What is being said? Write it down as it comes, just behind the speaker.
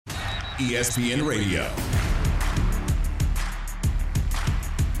ESPN Radio.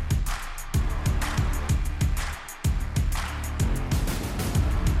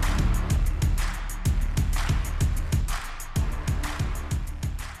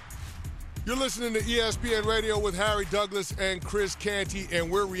 You're listening to ESPN Radio with Harry Douglas and Chris Canty,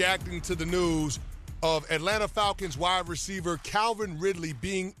 and we're reacting to the news of Atlanta Falcons wide receiver Calvin Ridley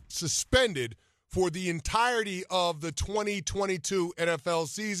being suspended for the entirety of the 2022 NFL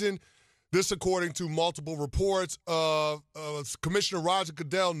season. This, according to multiple reports, Commissioner Roger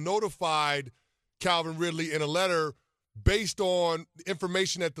Goodell notified Calvin Ridley in a letter based on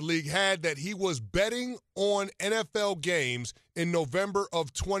information that the league had that he was betting on NFL games in November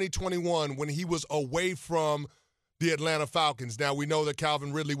of 2021 when he was away from the Atlanta Falcons. Now, we know that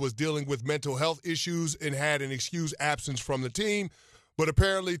Calvin Ridley was dealing with mental health issues and had an excused absence from the team, but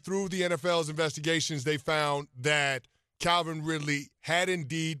apparently through the NFL's investigations, they found that Calvin Ridley had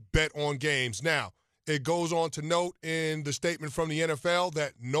indeed bet on games. Now, it goes on to note in the statement from the NFL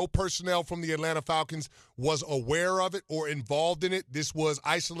that no personnel from the Atlanta Falcons was aware of it or involved in it. This was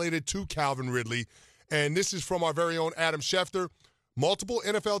isolated to Calvin Ridley. And this is from our very own Adam Schefter. Multiple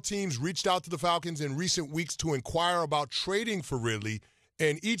NFL teams reached out to the Falcons in recent weeks to inquire about trading for Ridley,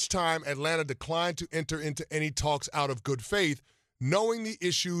 and each time Atlanta declined to enter into any talks out of good faith, knowing the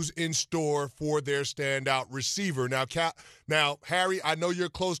issues in store for their standout receiver. Now, Harry, I know you're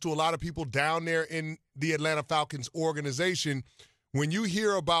close to a lot of people down there in the Atlanta Falcons organization. When you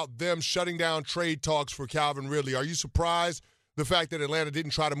hear about them shutting down trade talks for Calvin Ridley, are you surprised the fact that Atlanta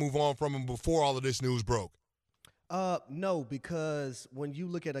didn't try to move on from him before all of this news broke? No, because when you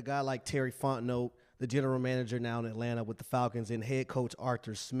look at a guy like Terry Fontenot, the general manager now in Atlanta with the Falcons, and head coach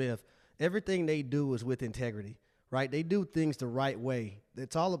Arthur Smith, everything they do is with integrity. Right, they do things the right way.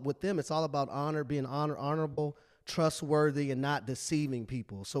 It's all with them. It's all about honor, being honorable, trustworthy, and not deceiving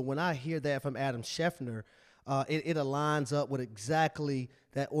people. So when I hear that from Adam Schefter, it aligns up with exactly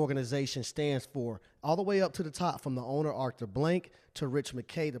that organization stands for, all the way up to the top, from the owner Arthur Blank to Rich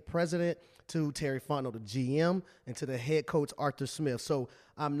McKay, the president, to Terry Fontenot, the GM, and to the head coach Arthur Smith. So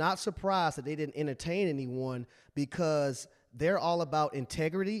I'm not surprised that they didn't entertain anyone, because they're all about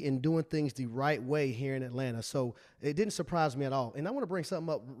integrity and doing things the right way here in Atlanta. So it didn't surprise me at all. And I want to bring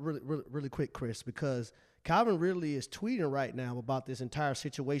something up really quick, Chris, because Calvin Ridley is tweeting right now about this entire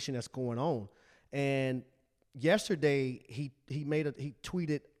situation that's going on. And yesterday he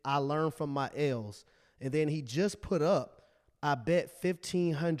tweeted, "I learned from my L's." And then he just put up, "I bet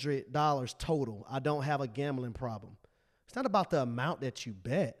 $1,500 total. I don't have a gambling problem." It's not about the amount that you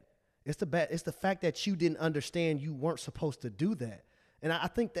bet. It's the fact that you didn't understand you weren't supposed to do that. And I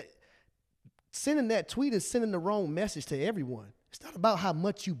think that sending that tweet is sending the wrong message to everyone. It's not about how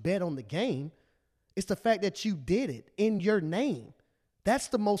much you bet on the game. It's the fact that you did it in your name. That's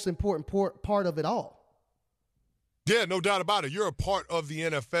the most important part of it all. Yeah, no doubt about it. You're a part of the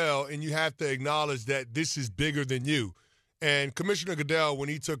NFL, and you have to acknowledge that this is bigger than you. And Commissioner Goodell, when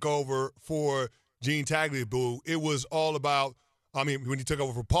he took over for Gene Tagliabue, it was all about when he took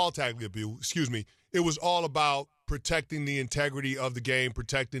over for Paul Tagliabue, it was all about protecting the integrity of the game,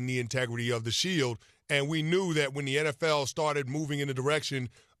 protecting the integrity of the shield. And we knew that when the NFL started moving in the direction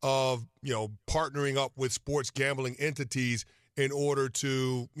of, partnering up with sports gambling entities in order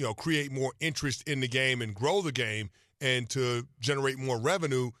to, create more interest in the game and grow the game and to generate more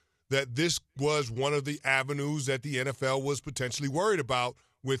revenue, that this was one of the avenues that the NFL was potentially worried about,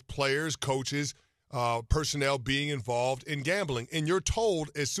 with players, coaches, personnel being involved in gambling. And you're told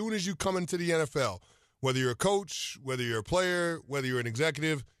as soon as you come into the NFL, whether you're a coach, whether you're a player, whether you're an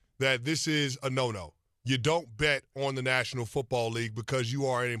executive, that this is a no-no. You don't bet on the National Football League because you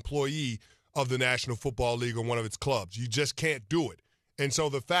are an employee of the National Football League or one of its clubs. You just can't do it. And so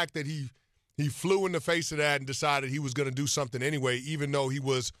the fact that he flew in the face of that and decided he was going to do something anyway, even though he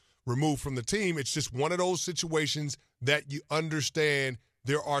was removed from the team, it's just one of those situations that you understand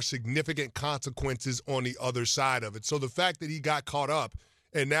there are significant consequences on the other side of it. So the fact that he got caught up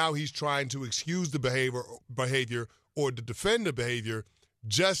and now he's trying to excuse the behavior or to defend the behavior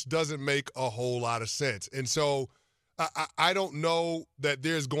just doesn't make a whole lot of sense. And so I don't know that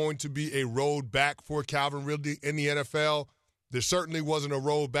there's going to be a road back for Calvin Ridley in the NFL. There certainly wasn't a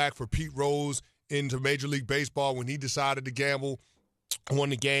road back for Pete Rose into Major League Baseball when he decided to gamble on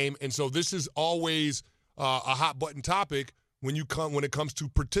the game. And so this is always a hot-button topic when it comes to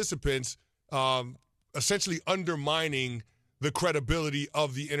participants essentially undermining the credibility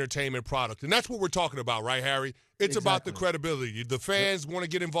of the entertainment product. And that's what we're talking about, right, Harry? It's about the credibility. The fans want to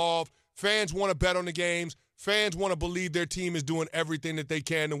get involved. Fans want to bet on the games. Fans want to believe their team is doing everything that they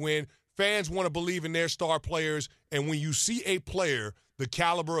can to win. Fans want to believe in their star players. And when you see a player the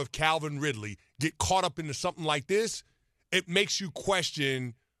caliber of Calvin Ridley get caught up into something like this, it makes you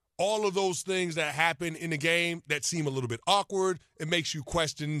question all of those things that happen in the game that seem a little bit awkward. It makes you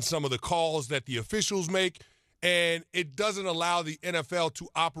question some of the calls that the officials make, and it doesn't allow the NFL to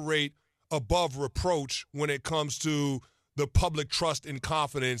operate above reproach when it comes to the public trust and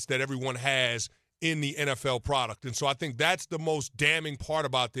confidence that everyone has in the NFL product. And so I think that's the most damning part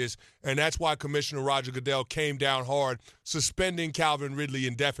about this, and that's why Commissioner Roger Goodell came down hard, suspending Calvin Ridley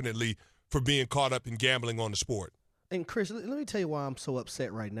indefinitely for being caught up in gambling on the sport. And Chris, let me tell you why I'm so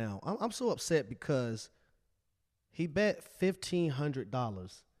upset right now. I'm so upset because he bet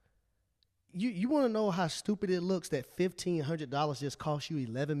 $1,500. You want to know how stupid it looks that $1,500 just cost you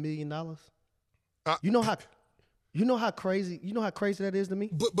 $11 million? You know how crazy that is to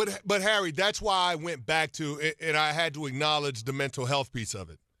me? But Harry, that's why I went back to it, and I had to acknowledge the mental health piece of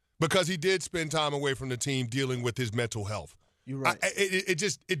it, because he did spend time away from the team dealing with his mental health. You're right.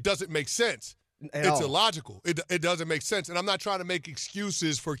 It doesn't make sense. It's illogical. It doesn't make sense. And I'm not trying to make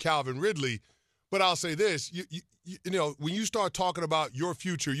excuses for Calvin Ridley, but I'll say this. You know, when you start talking about your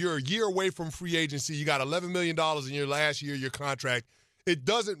future, you're a year away from free agency. You got $11 million in your last year, your contract. It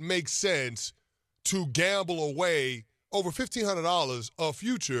doesn't make sense to gamble away over $1,500 a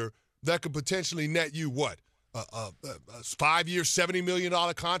future that could potentially net you what? A 5-year, $70 million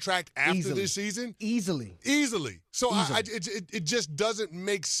contract after this season? Easily. So it just doesn't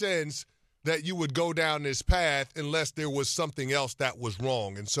make sense that you would go down this path unless there was something else that was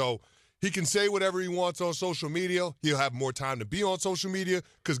wrong. And so he can say whatever he wants on social media. He'll have more time to be on social media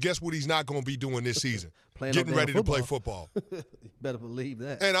because guess what he's not going to be doing this season? Getting ready to play football. You better believe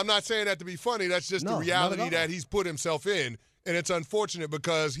that. And I'm not saying that to be funny. That's just the reality that he's put himself in. And it's unfortunate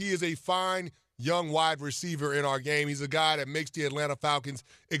because he is a fine young wide receiver in our game. He's a guy that makes the Atlanta Falcons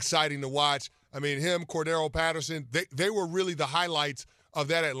exciting to watch. I mean, him, Cordero Patterson, they were really the highlights of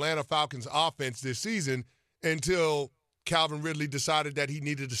that Atlanta Falcons offense this season until Calvin Ridley decided that he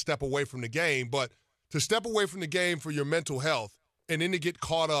needed to step away from the game. But to step away from the game for your mental health and then to get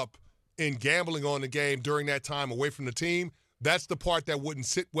caught up in gambling on the game during that time away from the team, that's the part that wouldn't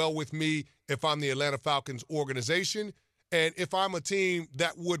sit well with me if I'm the Atlanta Falcons organization. And if I'm a team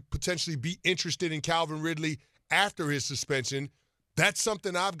that would potentially be interested in Calvin Ridley after his suspension, that's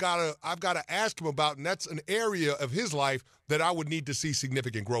something I've got to ask him about, and that's an area of his life that I would need to see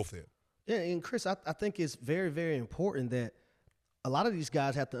significant growth in. Yeah, and Chris, I think it's very, very important that a lot of these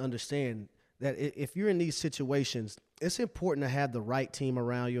guys have to understand that if you're in these situations, it's important to have the right team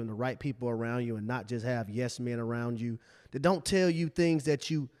around you and the right people around you and not just have yes men around you that don't tell you things that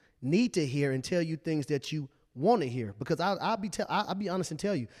you need to hear and tell you things that you want to hear. Because I'll be honest and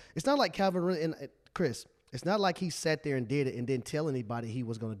tell you, it's not like Calvin and Chris, it's not like he sat there and did it and didn't tell anybody he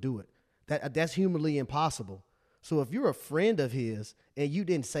was going to do it. That's humanly impossible. So if you're a friend of his and you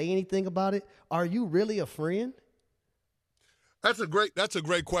didn't say anything about it, are you really a friend? That's a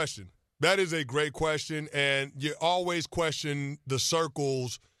great question. That is a great question, and you always question the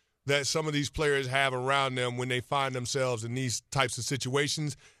circles that some of these players have around them when they find themselves in these types of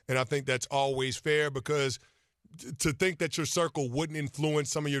situations, and I think that's always fair because to think that your circle wouldn't influence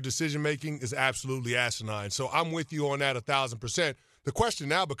some of your decision-making is absolutely asinine. So I'm with you on that 1,000%. The question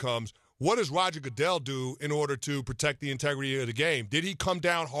now becomes, what does Roger Goodell do in order to protect the integrity of the game? Did he come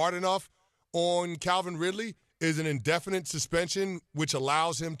down hard enough on Calvin Ridley? Is an indefinite suspension, which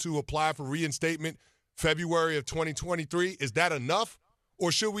allows him to apply for reinstatement February of 2023, is that enough?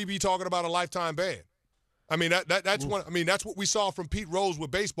 Or should we be talking about a lifetime ban? I mean, that's one. I mean, that's what we saw from Pete Rose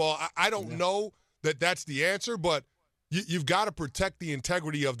with baseball. I don't know that that's the answer, but you've got to protect the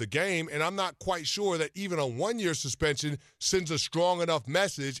integrity of the game, and I'm not quite sure that even a one-year suspension sends a strong enough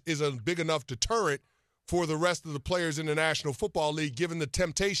message, is a big enough deterrent for the rest of the players in the National Football League, given the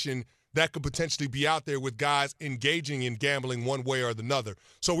temptation that could potentially be out there with guys engaging in gambling one way or another.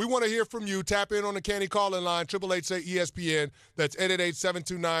 So we want to hear from you. Tap in on the Candy call-in line, 888-SAY-ESPN. That's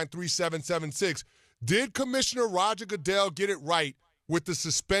 888-729-3776. Did Commissioner Roger Goodell get it right with the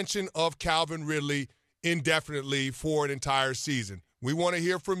suspension of Calvin Ridley indefinitely for an entire season? We want to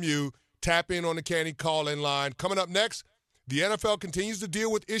hear from you. Tap in on the Candy call-in line. Coming up next, the NFL continues to deal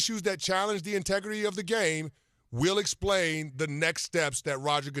with issues that challenge the integrity of the game. We'll explain the next steps that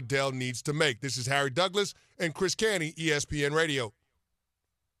Roger Goodell needs to make. This is Harry Douglas and Chris Canty, ESPN Radio.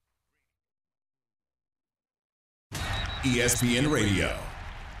 ESPN Radio.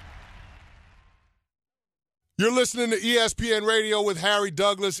 You're listening to ESPN Radio with Harry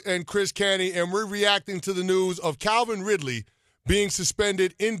Douglas and Chris Canty, and we're reacting to the news of Calvin Ridley being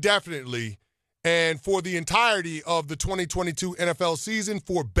suspended indefinitely and for the entirety of the 2022 NFL season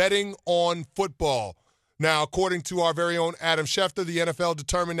for betting on football. Now, according to our very own Adam Schefter, the NFL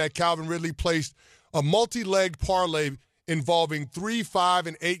determined that Calvin Ridley placed a multi-leg parlay involving 3, 5,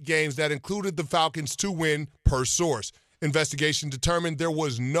 and 8 games that included the Falcons to win, per source. Investigation determined there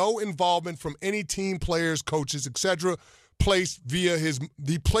was no involvement from any team, players, coaches, etc. He placed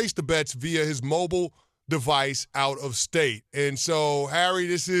the bets via his mobile device out of state. And so, Harry,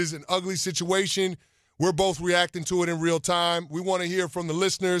 this is an ugly situation. We're both reacting to it in real time. We want to hear from the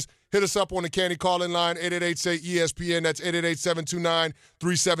listeners. Hit us up on the Candy call-in line, 888-SAY-ESPN. That's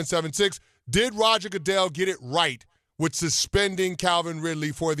 888-729-3776. Did Roger Goodell get it right with suspending Calvin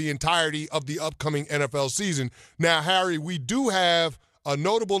Ridley for the entirety of the upcoming NFL season? Now, Harry, we do have a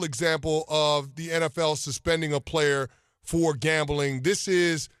notable example of the NFL suspending a player for gambling. This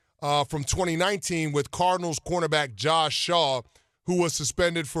is from 2019 with Cardinals cornerback Josh Shaw, who was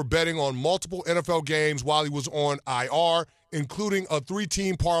suspended for betting on multiple NFL games while he was on IR, including a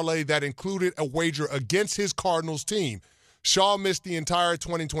 3-team parlay that included a wager against his Cardinals team. Shaw missed the entire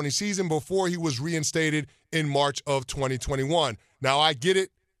 2020 season before he was reinstated in March of 2021. Now, I get it.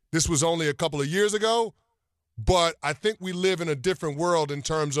 This was only a couple of years ago, but I think we live in a different world in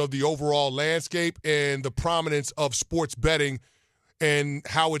terms of the overall landscape and the prominence of sports betting and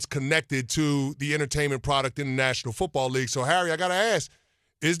how it's connected to the entertainment product in the National Football League. So, Harry, I got to ask,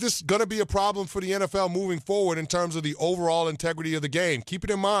 is this going to be a problem for the NFL moving forward in terms of the overall integrity of the game? Keep it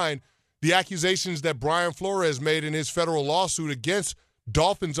in mind the accusations that Brian Flores made in his federal lawsuit against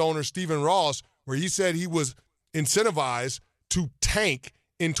Dolphins owner Stephen Ross, where he said he was incentivized to tank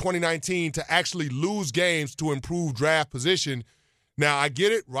in 2019 to actually lose games to improve draft position. Now, I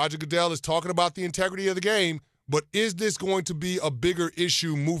get it. Roger Goodell is talking about the integrity of the game, but is this going to be a bigger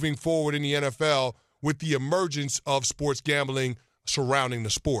issue moving forward in the NFL with the emergence of sports gambling surrounding the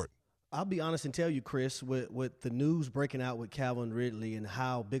sport? I'll be honest and tell you, Chris, with the news breaking out with Calvin Ridley and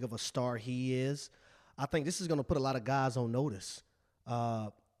how big of a star he is, I think this is going to put a lot of guys on notice.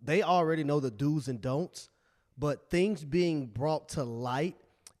 They already know the do's and don'ts, but things being brought to light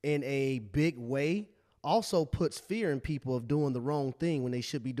in a big way also puts fear in people of doing the wrong thing when they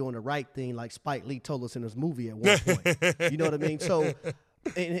should be doing the right thing, like Spike Lee told us in his movie at one point. You know what I mean? So,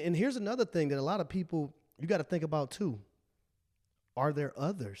 and here's another thing that a lot of people, you got to think about too. Are there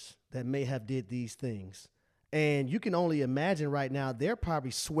others that may have did these things? And you can only imagine right now, they're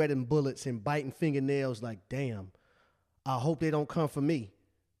probably sweating bullets and biting fingernails like, damn, I hope they don't come for me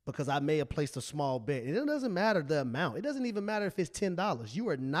because I may have placed a small bet. And it doesn't matter the amount. It doesn't even matter if it's $10. You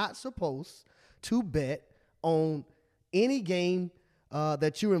are not supposed to bet on any game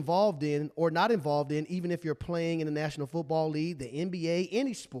that you're involved in or not involved in, even if you're playing in the National Football League, the NBA,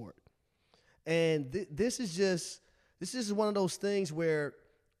 any sport. And this is one of those things where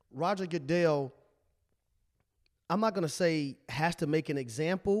Roger Goodell, I'm not going to say has to make an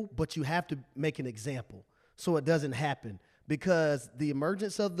example, but you have to make an example so it doesn't happen, because the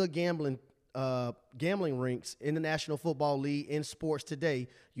emergence of the gambling rinks in the National Football League in sports today,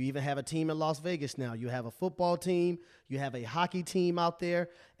 you even have a team in Las Vegas now. You have a football team, you have a hockey team out there,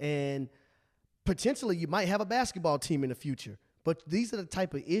 and potentially you might have a basketball team in the future. But these are the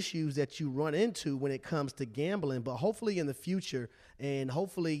type of issues that you run into when it comes to gambling. But hopefully in the future, and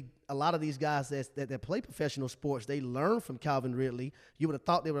hopefully a lot of these guys that play professional sports, they learn from Calvin Ridley. You would have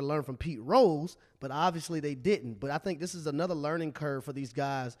thought they would have learned from Pete Rose, but obviously they didn't. But I think this is another learning curve for these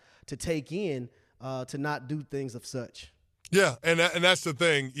guys to take in to not do things of such. Yeah, and that's the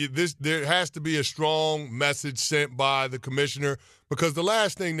thing. There has to be a strong message sent by the commissioner, because the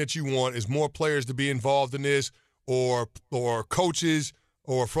last thing that you want is more players to be involved in this, or coaches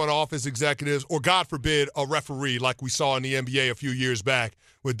or front office executives, or God forbid, a referee like we saw in the NBA a few years back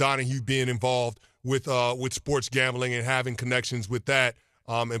with Donahue being involved with sports gambling and having connections with that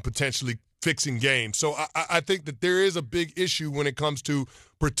and potentially fixing games. So I think that there is a big issue when it comes to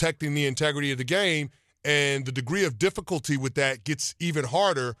protecting the integrity of the game, and the degree of difficulty with that gets even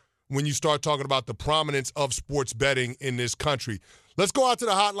harder when you start talking about the prominence of sports betting in this country. Let's go out to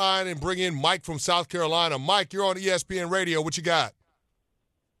the hotline and bring in Mike from South Carolina. Mike, you're on ESPN Radio. What you got?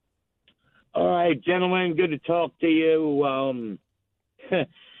 All right, gentlemen, good to talk to you.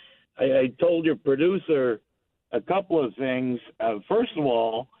 I told your producer a couple of things. First of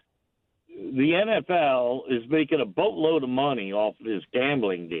all, the NFL is making a boatload of money off this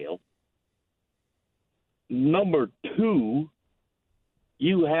gambling deal. Number two,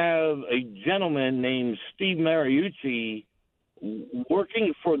 you have a gentleman named Steve Mariucci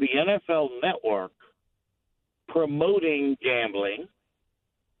working for the NFL Network promoting gambling.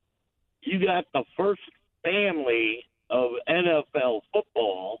 You got the first family of NFL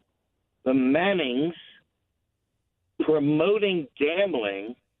football, the Mannings, promoting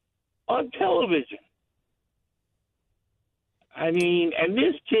gambling on television. I mean, and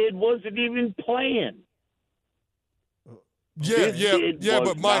this kid wasn't even playing.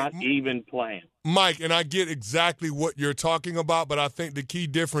 But Mike, not even playing. Mike, and I get exactly what you're talking about, but I think the key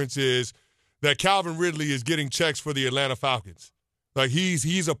difference is that Calvin Ridley is getting checks for the Atlanta Falcons. Like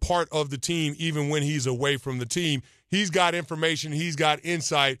he's a part of the team even when he's away from the team. He's got information, he's got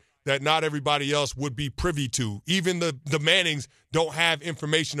insight that not everybody else would be privy to. Even the Mannings don't have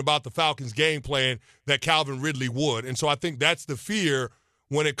information about the Falcons' game plan that Calvin Ridley would. And so I think that's the fear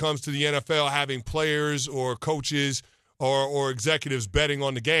when it comes to the NFL having players or coaches or executives betting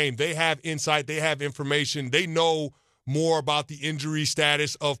on the game. They have insight, they have information, they know more about the injury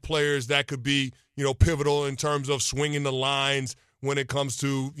status of players that could be, pivotal in terms of swinging the lines when it comes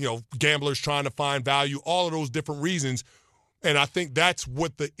to, gamblers trying to find value, all of those different reasons. And I think that's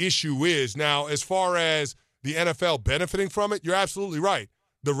what the issue is. Now, as far as the NFL benefiting from it, you're absolutely right.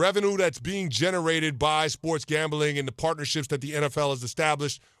 The revenue that's being generated by sports gambling and the partnerships that the NFL has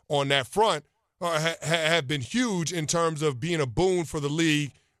established on that front have been huge in terms of being a boon for the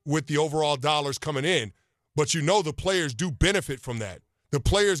league with the overall dollars coming in. But the players do benefit from that. The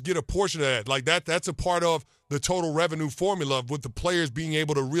players get a portion of that. Like that's a part of the total revenue formula with the players being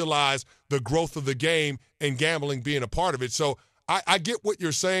able to realize the growth of the game and gambling being a part of it. So I get what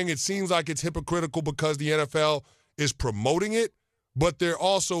you're saying. It seems like it's hypocritical because the NFL is promoting it, but there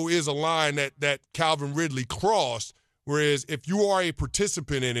also is a line that Calvin Ridley crossed, whereas if you are a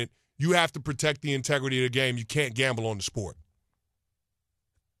participant in it, you have to protect the integrity of the game. You can't gamble on the sport.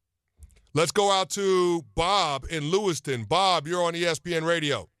 Let's go out to Bob in Lewiston. Bob, you're on ESPN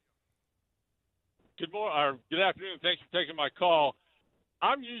Radio. Good morning, or good afternoon. Thanks for taking my call.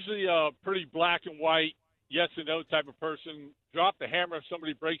 I'm usually a pretty black and white, yes and no type of person. Drop the hammer if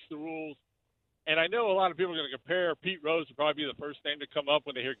somebody breaks the rules. And I know a lot of people are going to compare. Pete Rose would probably be the first name to come up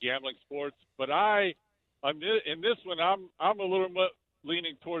when they hear gambling sports. But in this one, I'm a little bit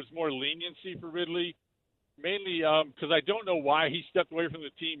leaning towards more leniency for Ridley, mainly because I don't know why he stepped away from the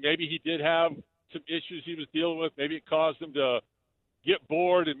team. Maybe he did have some issues he was dealing with. Maybe it caused him to get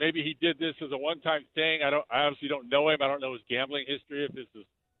bored, and maybe he did this as a one-time thing. I obviously don't know him. I don't know his gambling history, if this is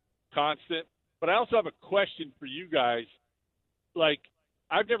constant. But I also have a question for you guys. Like,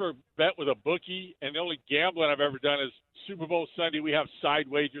 I've never bet with a bookie, and the only gambling I've ever done is Super Bowl Sunday. We have side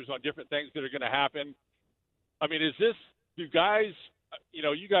wagers on different things that are going to happen. I mean, do guys,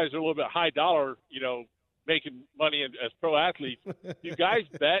 you guys are a little bit high dollar, making money as pro athletes. Do you guys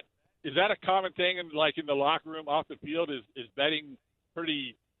bet? Is that a common thing in the locker room, off the field? Is betting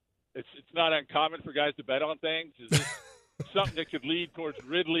pretty? It's not uncommon for guys to bet on things. Is this something that could lead towards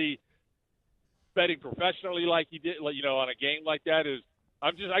Ridley betting professionally like he did, on a game like that?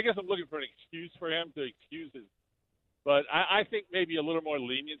 I guess I'm looking for an excuse for him to excuse his. But I think maybe a little more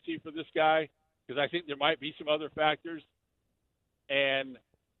leniency for this guy, because I think there might be some other factors. And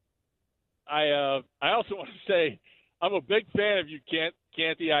I also want to say I'm a big fan of you,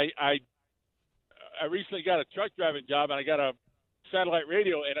 Canty. I recently got a truck driving job, and I got a satellite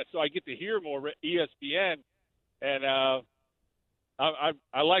radio, and so I get to hear more ESPN. And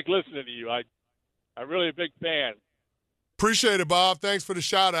I like listening to you. I'm really a big fan. Appreciate it, Bob. Thanks for the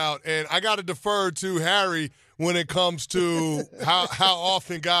shout out. And I got to defer to Harry when it comes to how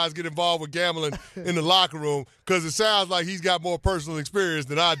often guys get involved with gambling in the locker room, because it sounds like he's got more personal experience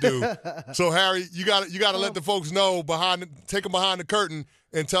than I do. So Harry, you got to let the folks know take them behind the curtain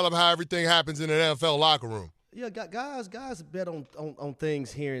and tell them how everything happens in an NFL locker room. Yeah, guys bet on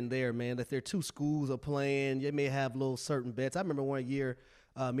things here and there, man. If their two schools are playing, they may have little certain bets. I remember one year,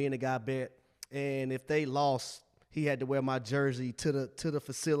 me and a guy bet, and if they lost, he had to wear my jersey to the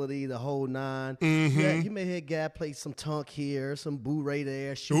facility, the whole nine. Mm-hmm. Yeah, you may hear a guy play some tunk here, some boo-ray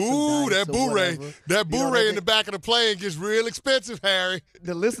there, shoot some dice. That boo-ray. That boo-ray in the back of the plane gets real expensive, Harry.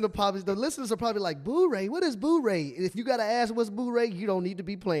 The listeners are probably like, boo-ray? What is boo-ray? If you got to ask what's boo-ray, you don't need to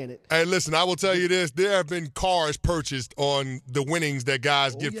be playing it. Hey, listen, I will tell you this. There have been cars purchased on the winnings that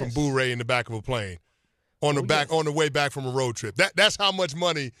guys get from boo-ray in the back of a plane. On the way back from a road trip. That's how much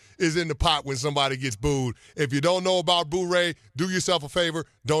money is in the pot when somebody gets booed. If you don't know about Boo-ray, do yourself a favor.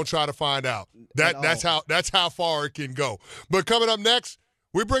 Don't try to find out. That's how far it can go. But coming up next,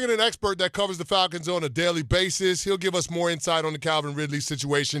 we're bringing an expert that covers the Falcons on a daily basis. He'll give us more insight on the Calvin Ridley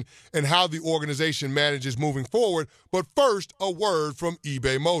situation and how the organization manages moving forward. But first, a word from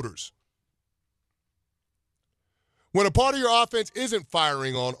eBay Motors. When a part of your offense isn't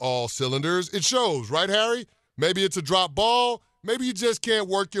firing on all cylinders, it shows, right, Harry? Maybe it's a drop ball. Maybe you just can't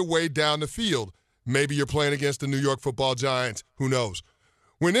work your way down the field. Maybe you're playing against the New York Football Giants. Who knows?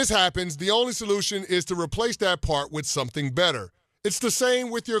 When this happens, the only solution is to replace that part with something better. It's the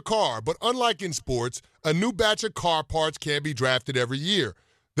same with your car, but unlike in sports, a new batch of car parts can be drafted every year.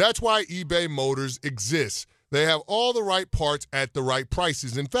 That's why eBay Motors exists. They have all the right parts at the right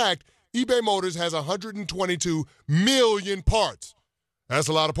prices. In fact, eBay Motors has 122 million parts. That's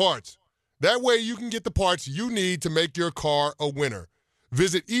a lot of parts. That way you can get the parts you need to make your car a winner.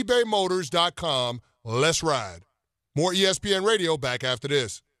 Visit ebaymotors.com. Let's ride. More ESPN Radio back after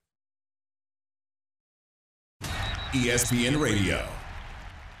this. ESPN Radio.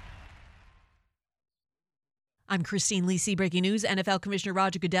 I'm Christine Lisi. Breaking news. NFL Commissioner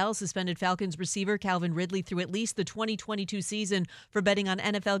Roger Goodell suspended Falcons receiver Calvin Ridley through at least the 2022 season for betting on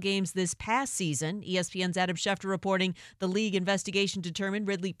NFL games this past season. ESPN's Adam Schefter reporting the league investigation determined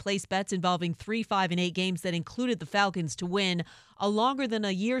Ridley placed bets involving 3, 5, and 8 games that included the Falcons to win. A longer than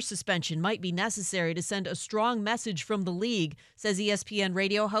a year suspension might be necessary to send a strong message from the league, says ESPN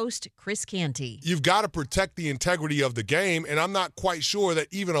radio host Chris Canty. You've got to protect the integrity of the game, and I'm not quite sure that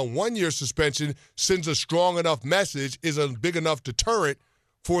even a 1-year suspension sends a strong enough message, is a big enough deterrent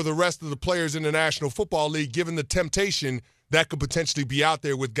for the rest of the players in the National Football League, given the temptation that could potentially be out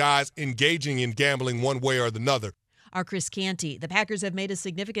there with guys engaging in gambling one way or another. Our Chris Canty. The Packers have made a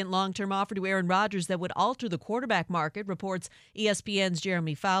significant long-term offer to Aaron Rodgers that would alter the quarterback market, reports ESPN's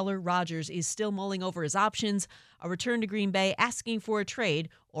Jeremy Fowler. Rodgers is still mulling over his options, a return to Green Bay, asking for a trade,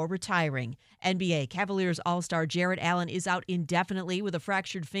 or retiring. NBA Cavaliers All-Star Jarrett Allen is out indefinitely with a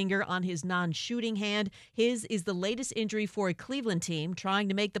fractured finger on his non-shooting hand. His is the latest injury for a Cleveland team trying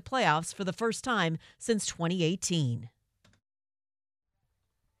to make the playoffs for the first time since 2018.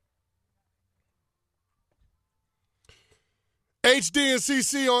 HD and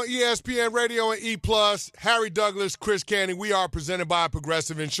CC on ESPN Radio and E+. Harry Douglas, Chris Canty. We are presented by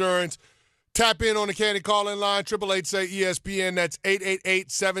Progressive Insurance. Tap in on the Canty call-in line, 888-SAY-ESPN. That's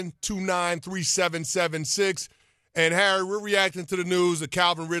 888-729-3776. And, Harry, we're reacting to the news that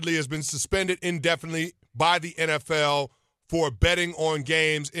Calvin Ridley has been suspended indefinitely by the NFL for betting on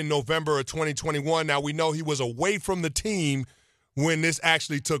games in November of 2021. Now, we know he was away from the team when this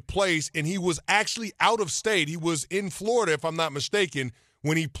actually took place, and he was actually out of state. He was in Florida, if I'm not mistaken,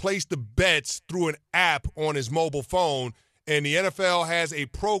 when he placed the bets through an app on his mobile phone. And the NFL has a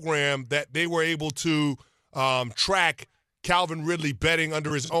program that they were able to track Calvin Ridley betting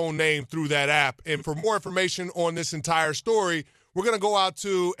under his own name through that app. And for more information on this entire story, we're going to go out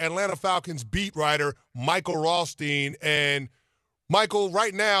to Atlanta Falcons beat writer Michael Rothstein. And Michael,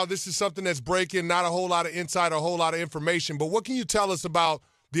 right now, this is something that's breaking, not a whole lot of insight, a whole lot of information. But what can you tell us about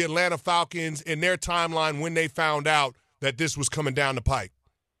the Atlanta Falcons and their timeline when they found out that this was coming down the pike?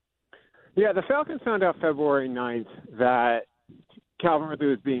 Yeah, the Falcons found out February 9th that Calvin Ridley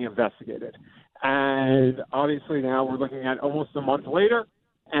was being investigated. And obviously now we're looking at almost a month later,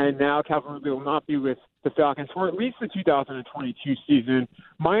 and now Calvin Ridley will not be with the Falcons for at least the 2022 season.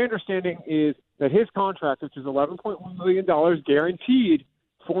 My understanding is that his contract, which is $11.1 million guaranteed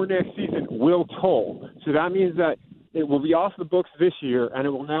for next season, will toll. So that means that it will be off the books this year, and it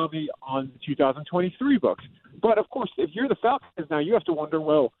will now be on the 2023 books. But, of course, if you're the Falcons now, you have to wonder,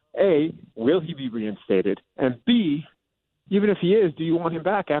 well, A, will he be reinstated? And B, even if he is, do you want him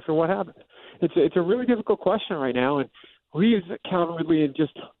back after what happened? It's a really difficult question right now, and leaves Calvin Ridley in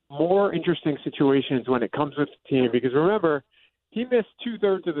just more interesting situations when it comes with the team. Because remember, he missed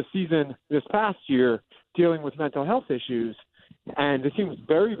 2/3 of the season this past year dealing with mental health issues, and the team was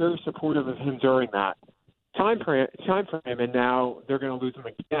very, very supportive of him during that time frame, and now they're going to lose him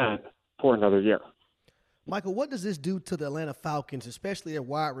again for another year. Michael, what does this do to the Atlanta Falcons, especially their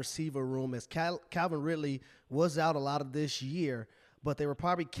wide receiver room, as Calvin Ridley was out a lot of this year, but they were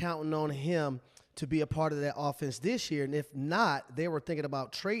probably counting on him to be a part of that offense this year, and if not, they were thinking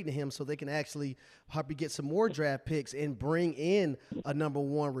about trading him so they can actually probably get some more draft picks and bring in a number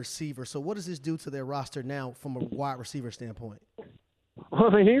one receiver. So what does this do to their roster now from a wide receiver standpoint?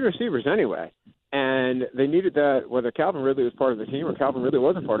 Well, they need receivers anyway, and they needed that whether Calvin Ridley was part of the team or Calvin Ridley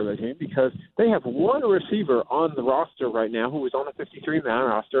wasn't part of the team, because they have one receiver on the roster right now who was on the 53-man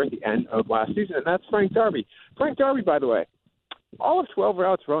roster at the end of last season, and that's Frank Darby. Frank Darby, by the way, all of 12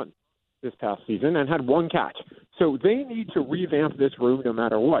 routes run this past season and had one catch. So they need to revamp this room no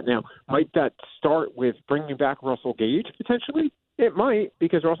matter what. Now, might that start with bringing back Russell Gage potentially? It might,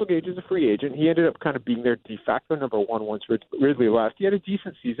 because Russell Gage is a free agent. He ended up kind of being their de facto number one once Ridley left. He had a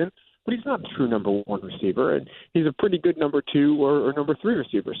decent season, but he's not a true number one receiver, and he's a pretty good number two or number three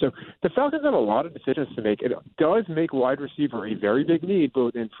receiver. So the Falcons have a lot of decisions to make. It does make wide receiver a very big need,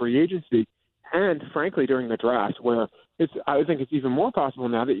 both in free agency and, frankly, during the draft, where I think it's even more possible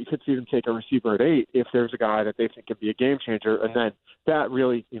now that you could see them take a receiver at 8 if there's a guy that they think could be a game changer. And then that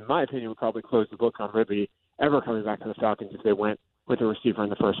really, in my opinion, would probably close the book on Ridley ever coming back to the Falcons if they went with a receiver in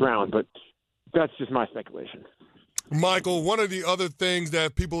the first round. But that's just my speculation. Michael, one of the other things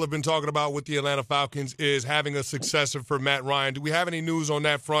that people have been talking about with the Atlanta Falcons is having a successor for Matt Ryan. Do we have any news on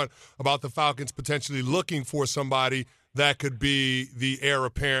that front about the Falcons potentially looking for somebody that could be the heir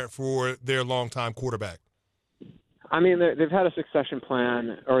apparent for their longtime quarterback? I mean, they've had a succession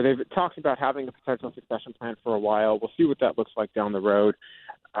plan, or they've talked about having a potential succession plan for a while. We'll see what that looks like down the road.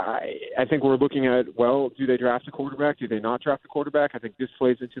 I think we're looking at, well, do they draft a quarterback? Do they not draft a quarterback? I think this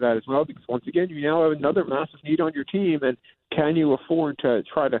plays into that as well, because once again, you now have another massive need on your team, and can you afford to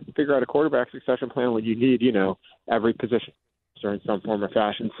try to figure out a quarterback succession plan when you need, every position in some form or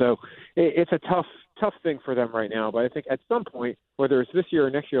fashion? So it's a tough thing for them right now. But I think at some point, whether it's this year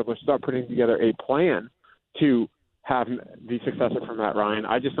or next year, they'll start putting together a plan to have the successor from Matt Ryan.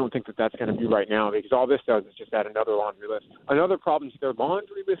 I just don't think that that's going to be right now, because all this does is just add another laundry list. Another problem to their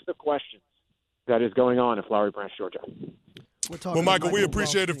laundry list of questions that is going on in Flowery Branch, Georgia. Well, Michael, we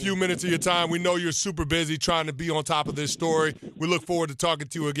appreciate a few minutes of your time. We know you're super busy trying to be on top of this story. We look forward to talking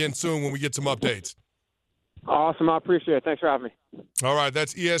to you again soon when we get some updates. Awesome. I appreciate it. Thanks for having me. All right.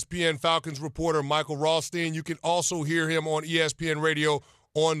 That's ESPN Falcons reporter Michael Rothstein. You can also hear him on ESPN Radio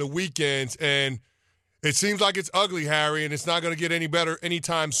on the weekends. And it seems like it's ugly, Harry, and it's not going to get any better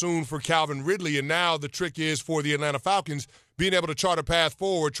anytime soon for Calvin Ridley. And now the trick is for the Atlanta Falcons being able to chart a path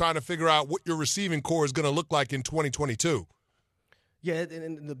forward, trying to figure out what your receiving core is going to look like in 2022. Yeah,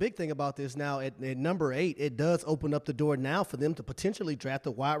 and the big thing about this now, at number 8, it does open up the door now for them to potentially draft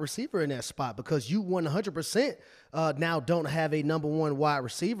a wide receiver in that spot, because you 100% now don't have a number 1 wide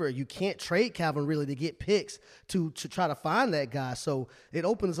receiver. You can't trade Calvin Ridley to get picks to try to find that guy. So it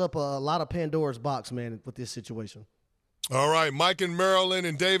opens up a lot of Pandora's box, man, with this situation. All right, Mike in Maryland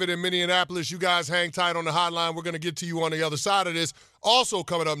and David in Minneapolis, you guys hang tight on the hotline. We're going to get to you on the other side of this. Also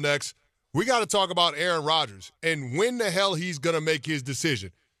coming up next, we got to talk about Aaron Rodgers and when the hell he's going to make his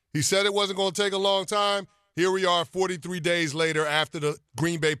decision. He said it wasn't going to take a long time. Here we are 43 days later after the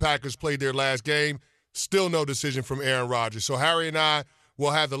Green Bay Packers played their last game. Still no decision from Aaron Rodgers. So Harry and I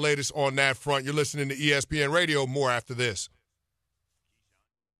will have the latest on that front. You're listening to ESPN Radio. More after this.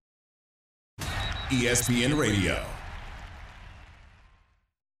 ESPN Radio.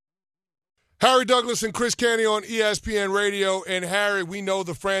 Harry Douglas and Chris Canty on ESPN Radio. And, Harry, we know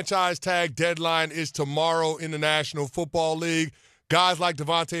the franchise tag deadline is tomorrow in the National Football League. Guys like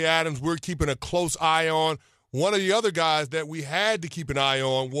Devontae Adams, we're keeping a close eye on. One of the other guys that we had to keep an eye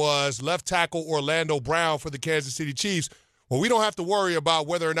on was left tackle Orlando Brown for the Kansas City Chiefs. Well, we don't have to worry about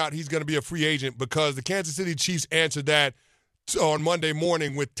whether or not he's going to be a free agent, because the Kansas City Chiefs answered that on Monday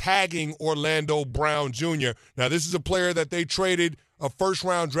morning with tagging Orlando Brown Jr. Now, this is a player that they traded a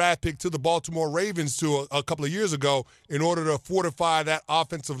first-round draft pick to the Baltimore Ravens to a couple of years ago in order to fortify that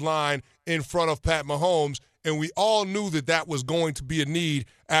offensive line in front of Pat Mahomes. And we all knew that that was going to be a need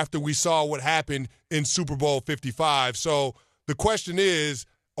after we saw what happened in Super Bowl 55. So the question is,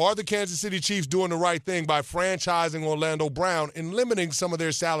 are the Kansas City Chiefs doing the right thing by franchising Orlando Brown and limiting some of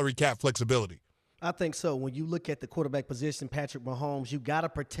their salary cap flexibility? I think so. When you look at the quarterback position, Patrick Mahomes, you got to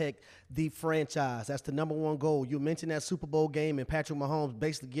protect the franchise. That's the number 1 goal. You mentioned that Super Bowl game and Patrick Mahomes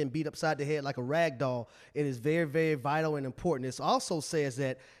basically getting beat upside the head like a rag doll. It is very, very vital and important. It also says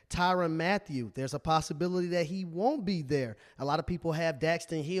that Tyrann Mathieu, there's a possibility that he won't be there. A lot of people have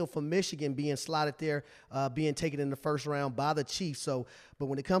Daxton Hill from Michigan being slotted there, being taken in the first round by the Chiefs. But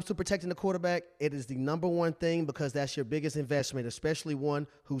when it comes to protecting the quarterback, it is the number 1 thing, because that's your biggest investment, especially one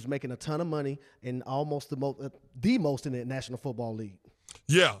who's making a ton of money and almost the most in the National Football League.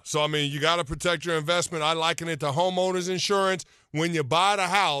 Yeah, so, I mean, you got to protect your investment. I liken it to homeowners insurance. When you buy the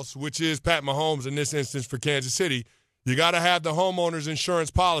house, which is Pat Mahomes in this instance for Kansas City, you got to have the homeowner's insurance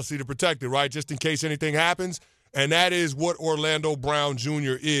policy to protect it, right, just in case anything happens. And that is what Orlando Brown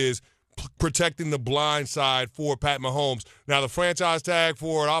Jr. is, protecting the blind side for Pat Mahomes. Now, the franchise tag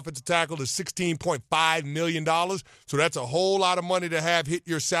for an offensive tackle is $16.5 million, so that's a whole lot of money to have hit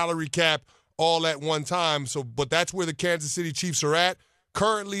your salary cap all at one time. But that's where the Kansas City Chiefs are at.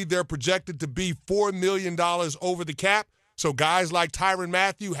 Currently, they're projected to be $4 million over the cap. So guys like Tyrann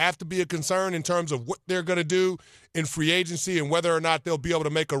Mathieu have to be a concern in terms of what they're going to do in free agency and whether or not they'll be able to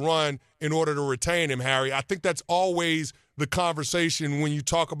make a run in order to retain him, Harry. I think that's always the conversation when you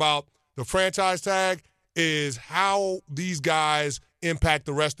talk about the franchise tag, is how these guys impact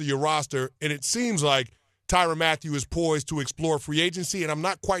the rest of your roster. And it seems like Tyrann Mathieu is poised to explore free agency, and I'm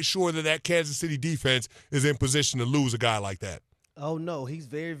not quite sure that Kansas City defense is in position to lose a guy like that. Oh, no, he's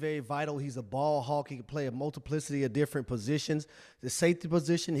very, very vital. He's a ball hawk. He can play a multiplicity of different positions. The safety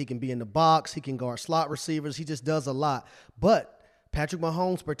position, he can be in the box. He can guard slot receivers. He just does a lot. But Patrick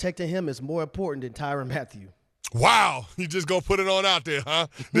Mahomes protecting him is more important than Tyrann Mathieu. Wow, you just go put it on out there, huh?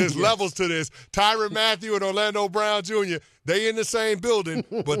 There's levels to this. Tyrann Mathieu and Orlando Brown Jr., they in the same building,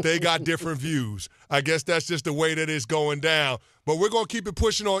 but they got different views. I guess that's just the way that it's going down. But we're going to keep it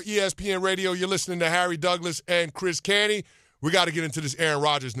pushing on ESPN Radio. You're listening to Harry Douglas and Chris Canty. We got to get into this Aaron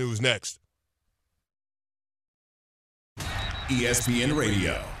Rodgers news next. ESPN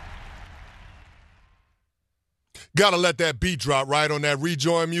Radio. Got to let that beat drop right on that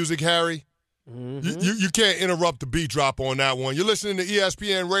rejoin music, Harry. You can't interrupt the beat drop on that one. You're listening to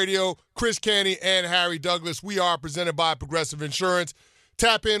ESPN Radio, Chris Canty and Harry Douglas. We are presented by Progressive Insurance.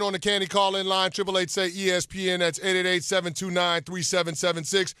 Tap in on the Canty call-in line, 888-SAY-ESPN. That's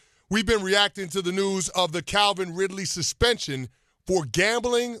 888-729-3776. We've been reacting to the news of the Calvin Ridley suspension for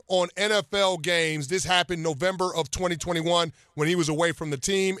gambling on NFL games. This happened November of 2021 when he was away from the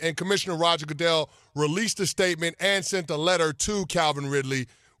team, and Commissioner Roger Goodell released a statement and sent a letter to Calvin Ridley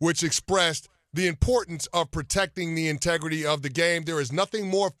which expressed the importance of protecting the integrity of the game. There is nothing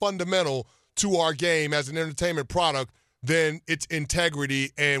more fundamental to our game as an entertainment product than its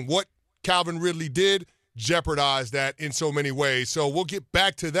integrity, and what Calvin Ridley did jeopardized that in so many ways. So we'll get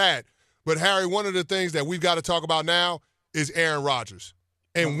back to that. But, Harry, one of the things that we've got to talk about now is Aaron Rodgers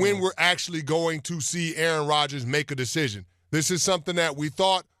and when we're actually going to see Aaron Rodgers make a decision. This is something that we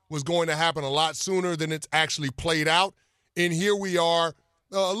thought was going to happen a lot sooner than it's actually played out. And here we are,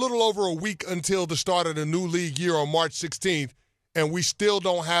 a little over a week until the start of the new league year on March 16th, and we still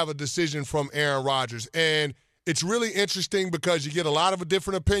don't have a decision from Aaron Rodgers. And it's really interesting because you get a lot of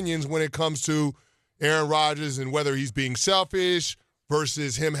different opinions when it comes to Aaron Rodgers and whether he's being selfish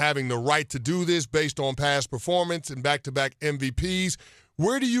versus him having the right to do this based on past performance and back-to-back MVPs.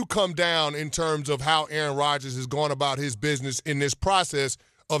 Where do you come down in terms of how Aaron Rodgers has gone about his business in this process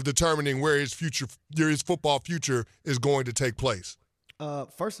of determining where his football future is going to take place?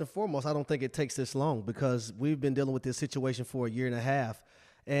 First and foremost, I don't think it takes this long because we've been dealing with this situation for a year and a half.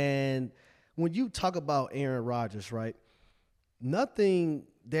 And when you talk about Aaron Rodgers, right, nothing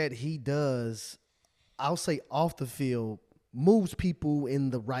that he does, I'll say off the field, moves people in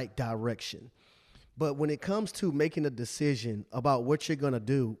the right direction. But when it comes to making a decision about what you're going to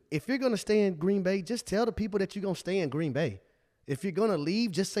do, if you're going to stay in Green Bay, just tell the people that you're going to stay in Green Bay. If you're going to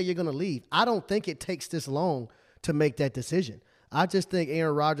leave, just say you're going to leave. I don't think it takes this long to make that decision. I just think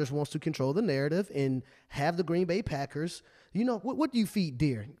Aaron Rodgers wants to control the narrative and have the Green Bay Packers. You know, what do you feed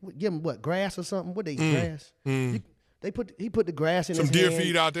deer? Give them what, grass or something? What they eat, grass? He put the grass in some his hand. Some deer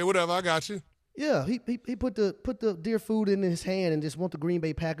feed out there, whatever. I got you. Yeah, he put the deer food in his hand and just want the Green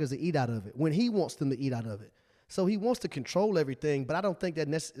Bay Packers to eat out of it when he wants them to eat out of it. So he wants to control everything, but I don't think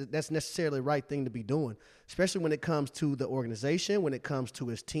that's necessarily the right thing to be doing, especially when it comes to the organization, when it comes to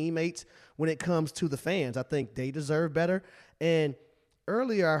his teammates, when it comes to the fans. I think they deserve better. And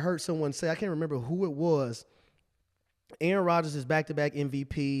earlier I heard someone say, I can't remember who it was, Aaron Rodgers is back-to-back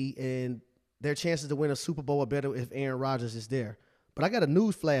MVP, and their chances to win a Super Bowl are better if Aaron Rodgers is there. But I got a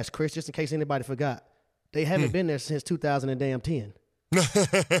news flash, Chris, just in case anybody forgot. They haven't been there since 2010.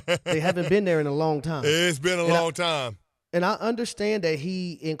 They haven't been there in a long time. It's been a long time. And I understand that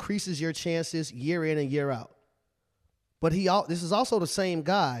he increases your chances year in and year out. But this is also the same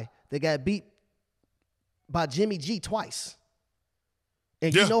guy that got beat by Jimmy G twice.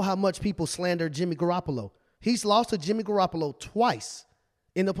 And you know how much people slander Jimmy Garoppolo. He's lost to Jimmy Garoppolo twice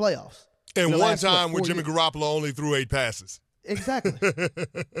in the playoffs. And one time where Jimmy Garoppolo only threw 8 passes. Exactly.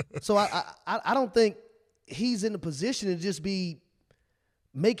 So I don't think he's in a position to just be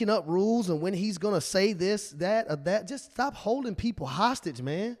making up rules and when he's going to say this, that, or that. Just stop holding people hostage,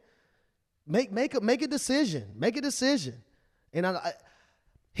 man. Make a decision. Make a decision. And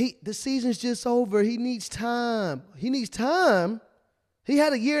the season's just over. He needs time. He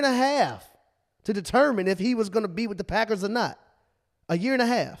had a year and a half to determine if he was going to be with the Packers or not. A year and a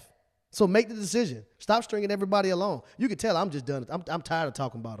half. So make the decision. Stop stringing everybody along. You can tell I'm just done. I'm tired of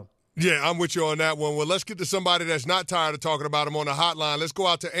talking about them. Yeah, I'm with you on that one. Well, let's get to somebody that's not tired of talking about him on the hotline. Let's go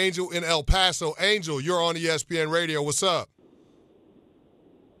out to Angel in El Paso. Angel, you're on ESPN Radio. What's up?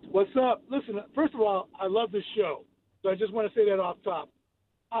 What's up? Listen, first of all, I love this show. So I just want to say that off top.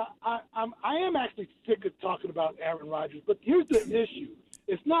 I am actually sick of talking about Aaron Rodgers, but here's the issue.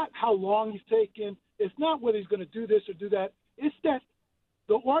 It's not how long he's taken. It's not whether he's going to do this or do that. It's that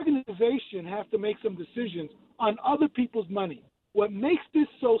the organization has to make some decisions on other people's money. What makes this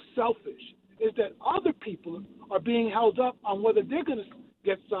so selfish is that other people are being held up on whether they're going to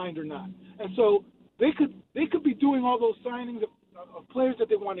get signed or not. And so they could be doing all those signings of players that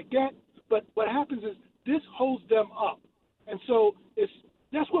they want to get, but what happens is this holds them up. And so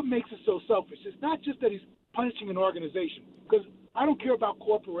that's what makes it so selfish. It's not just that he's punishing an organization, because I don't care about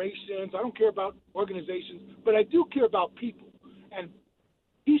corporations. I don't care about organizations, but I do care about people. And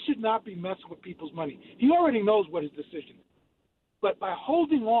he should not be messing with people's money. He already knows what his decision is. But by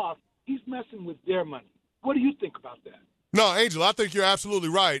holding off, he's messing with their money. What do you think about that? No, Angel, I think you're absolutely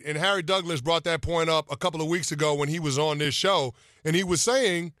right. And Harry Douglas brought that point up a couple of weeks ago when he was on this show. And he was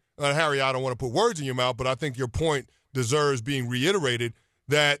saying, Harry, I don't want to put words in your mouth, but I think your point deserves being reiterated,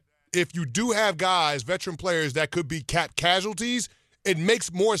 that if you do have guys, veteran players, that could be cap casualties, it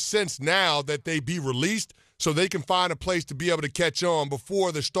makes more sense now that they be released so they can find a place to be able to catch on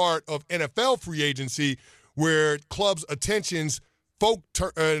before the start of NFL free agency, where clubs' attentions,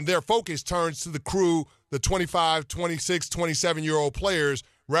 their focus turns to the crew, the 25, 26, 27-year-old players,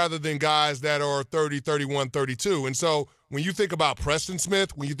 rather than guys that are 30, 31, 32. And so when you think about Preston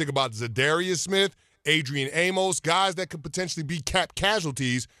Smith, when you think about Zadarius Smith, Adrian Amos, guys that could potentially be cap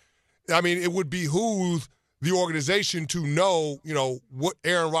casualties, I mean, it would behoove the organization to know, what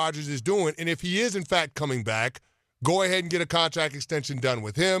Aaron Rodgers is doing. And if he is, in fact, coming back, go ahead and get a contract extension done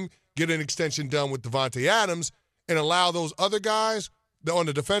with him, get an extension done with Devontae Adams, and allow those other guys on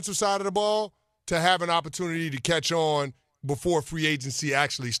the defensive side of the ball to have an opportunity to catch on before free agency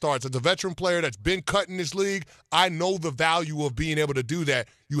actually starts. As a veteran player that's been cut in this league, I know the value of being able to do that.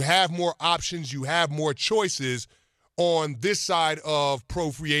 You have more options, you have more choices on this side of pro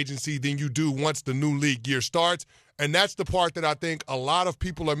free agency than you do once the new league year starts. And that's the part that I think a lot of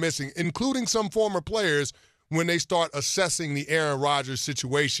people are missing, including some former players, when they start assessing the Aaron Rodgers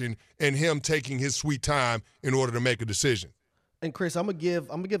situation and him taking his sweet time in order to make a decision. And Chris, I'm gonna give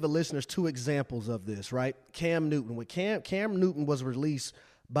the listeners two examples of this, right? Cam Newton. When Cam Newton was released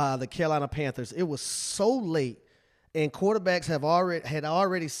by the Carolina Panthers, it was so late, and quarterbacks had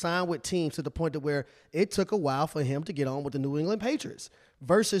already signed with teams to the point to where it took a while for him to get on with the New England Patriots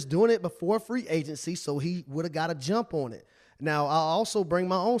versus doing it before free agency, so he would have got a jump on it. Now, I'll also bring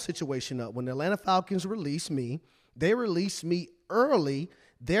my own situation up. When the Atlanta Falcons released me, they released me early.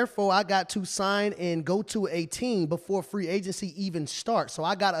 Therefore, I got to sign and go to a team before free agency even starts. So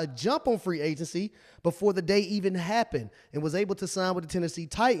I got a jump on free agency before the day even happened and was able to sign with the Tennessee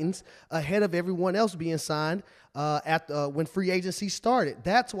Titans ahead of everyone else being signed when free agency started.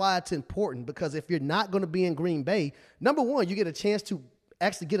 That's why it's important, because if you're not going to be in Green Bay, number one, you get a chance to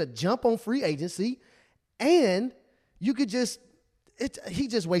actually get a jump on free agency, and you could he's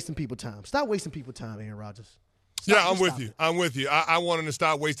just wasting people's time. Stop wasting people's time, Aaron Rodgers. I'm with you. I want him to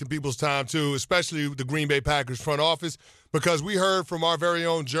stop wasting people's time, too, especially the Green Bay Packers front office, because we heard from our very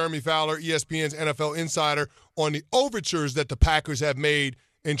own Jeremy Fowler, ESPN's NFL insider, on the overtures that the Packers have made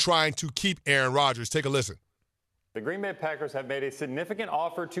in trying to keep Aaron Rodgers. Take a listen. The Green Bay Packers have made a significant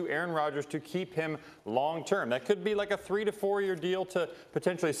offer to Aaron Rodgers to keep him long-term. That could be like a 3 to 4 year deal to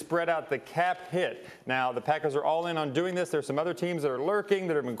potentially spread out the cap hit. Now, the Packers are all in on doing this. There's some other teams that are lurking,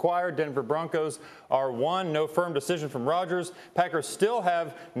 that have inquired. Denver Broncos are one. No firm decision from Rodgers. Packers still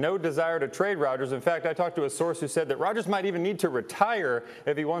have no desire to trade Rodgers. In fact, I talked to a source who said that Rodgers might even need to retire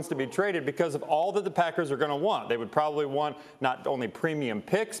if he wants to be traded because of all that the Packers are going to want. They would probably want not only premium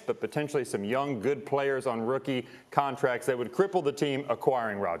picks, but potentially some young, good players on rookie contracts that would cripple the team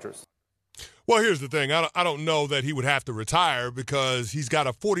acquiring Rodgers. Well, here's the thing. I don't know that he would have to retire because he's got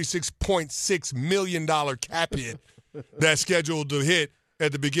a $46.6 million cap hit that's scheduled to hit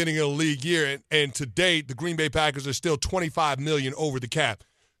at the beginning of the league year. And to date, the Green Bay Packers are still $25 million over the cap.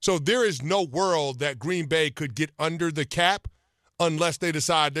 So there is no world that Green Bay could get under the cap unless they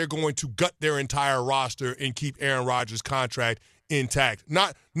decide they're going to gut their entire roster and keep Aaron Rodgers' contract intact.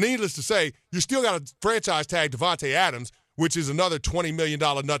 Needless to say, you still got to franchise tag Devontae Adams, which is another $20 million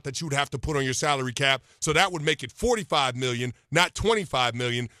nut that you'd have to put on your salary cap. So that would make it $45 million, not $25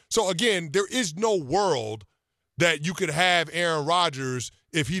 million. So again, there is no world that you could have Aaron Rodgers,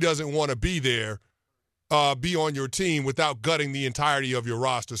 if he doesn't want to be there, be on your team without gutting the entirety of your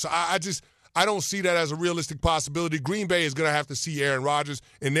roster. So I don't see that as a realistic possibility. Green Bay is going to have to see Aaron Rodgers,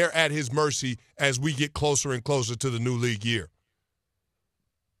 and they're at his mercy as we get closer and closer to the new league year.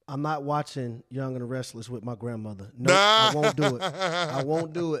 I'm not watching Young and the Restless with my grandmother. No, I won't do it. I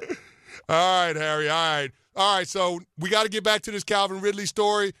won't do it. All right, Harry. All right. So we got to get back to this Calvin Ridley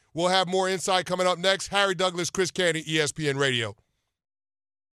story. We'll have more insight coming up next. Harry Douglas, Chris Canty, ESPN Radio.